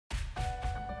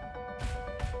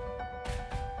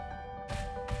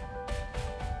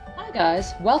Hi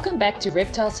guys, welcome back to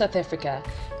Reptiles South Africa.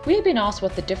 We have been asked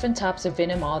what the different types of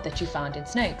venom are that you find in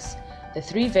snakes. The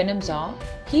three venoms are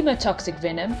hemotoxic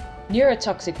venom,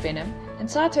 neurotoxic venom, and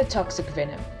cytotoxic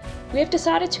venom. We have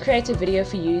decided to create a video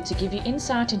for you to give you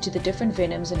insight into the different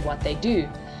venoms and what they do.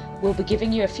 We'll be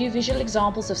giving you a few visual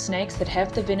examples of snakes that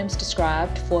have the venoms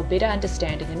described for a better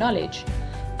understanding and knowledge.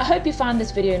 I hope you find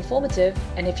this video informative,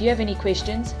 and if you have any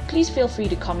questions, please feel free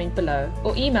to comment below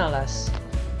or email us.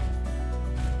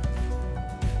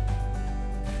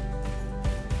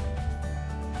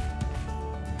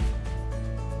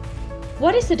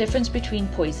 What is the difference between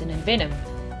poison and venom?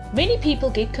 Many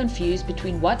people get confused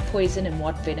between what poison and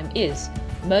what venom is.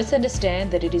 Most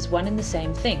understand that it is one and the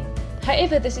same thing.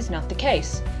 However, this is not the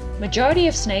case. Majority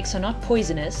of snakes are not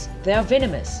poisonous, they are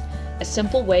venomous. A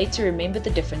simple way to remember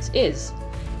the difference is,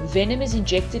 venom is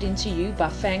injected into you by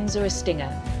fangs or a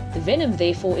stinger. The venom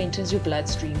therefore enters your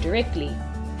bloodstream directly.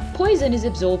 Poison is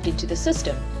absorbed into the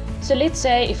system. So let's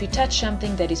say if you touch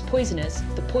something that is poisonous,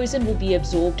 the poison will be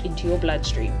absorbed into your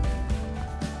bloodstream.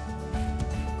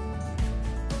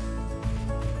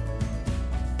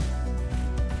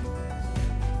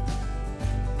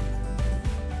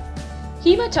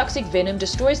 Hemotoxic venom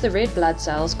destroys the red blood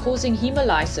cells, causing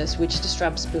hemolysis, which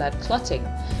disrupts blood clotting.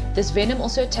 This venom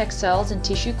also attacks cells and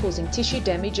tissue, causing tissue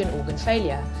damage and organ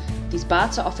failure. These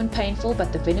bites are often painful,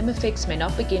 but the venom effects may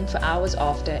not begin for hours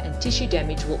after, and tissue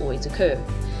damage will always occur.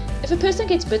 If a person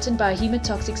gets bitten by a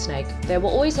hemotoxic snake, they will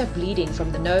always have bleeding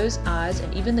from the nose, eyes,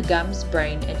 and even the gums,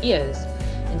 brain, and ears.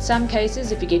 In some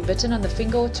cases, if you get bitten on the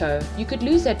finger or toe, you could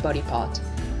lose that body part.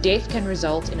 Death can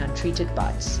result in untreated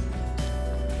bites.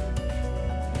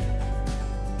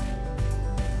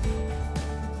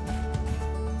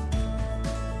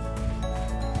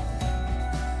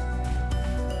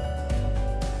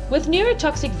 With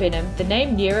neurotoxic venom, the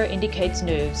name neuro indicates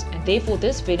nerves, and therefore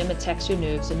this venom attacks your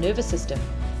nerves and nervous system.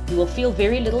 You will feel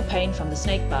very little pain from the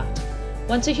snake bite.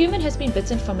 Once a human has been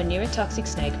bitten from a neurotoxic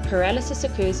snake, paralysis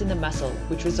occurs in the muscle,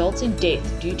 which results in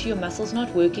death due to your muscles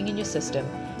not working in your system,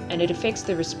 and it affects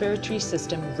the respiratory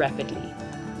system rapidly.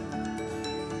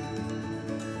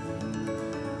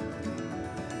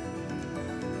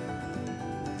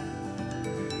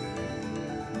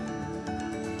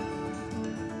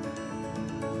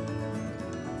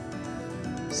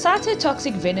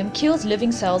 Cytotoxic venom kills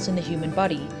living cells in the human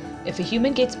body. If a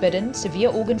human gets bitten, severe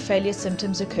organ failure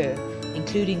symptoms occur,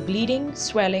 including bleeding,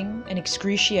 swelling, and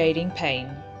excruciating pain.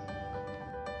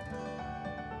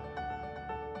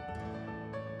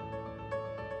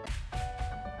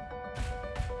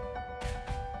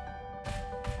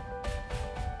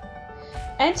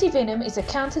 Anti-venom is a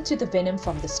counter to the venom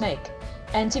from the snake.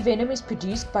 Anti-venom is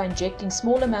produced by injecting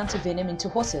small amounts of venom into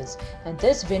horses, and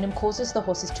this venom causes the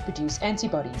horses to produce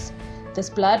antibodies. This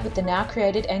blood with the now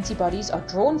created antibodies are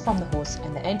drawn from the horse,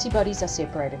 and the antibodies are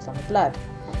separated from the blood.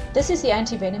 This is the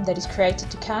anti-venom that is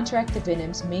created to counteract the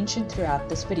venoms mentioned throughout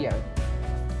this video.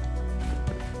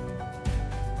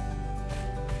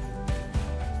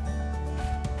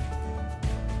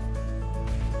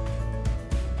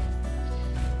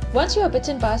 Once you are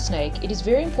bitten by a snake, it is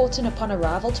very important upon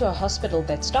arrival to a hospital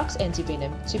that stocks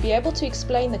anti-venom to be able to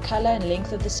explain the color and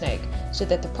length of the snake so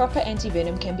that the proper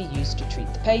anti-venom can be used to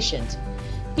treat the patient.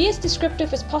 Be as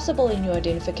descriptive as possible in your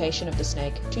identification of the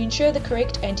snake to ensure the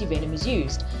correct anti-venom is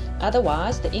used,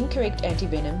 otherwise the incorrect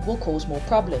anti-venom will cause more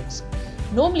problems.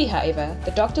 Normally, however,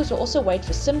 the doctors will also wait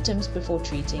for symptoms before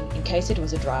treating in case it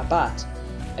was a dry bite.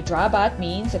 A dry bite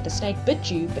means that the snake bit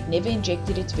you but never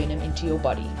injected its venom into your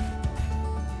body.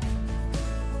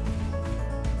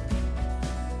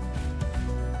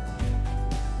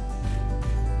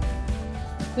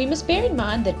 We must bear in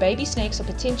mind that baby snakes are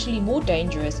potentially more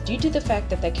dangerous due to the fact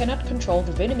that they cannot control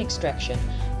the venom extraction,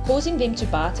 causing them to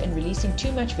bite and releasing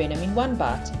too much venom in one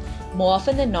bite. More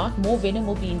often than not, more venom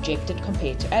will be injected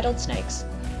compared to adult snakes.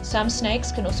 Some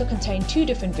snakes can also contain two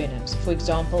different venoms, for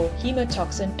example,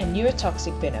 hemotoxin and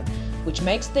neurotoxic venom, which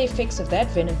makes the effects of that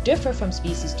venom differ from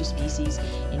species to species,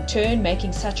 in turn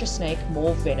making such a snake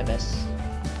more venomous.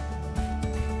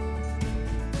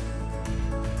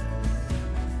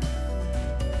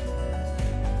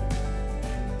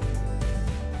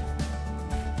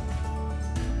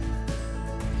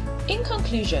 In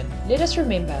conclusion, let us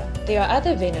remember, there are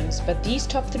other venoms, but these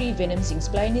top 3 venoms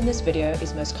explained in this video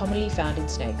is most commonly found in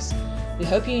snakes. We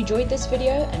hope you enjoyed this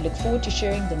video and look forward to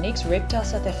sharing the next Reptile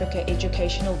South Africa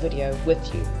educational video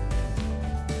with you.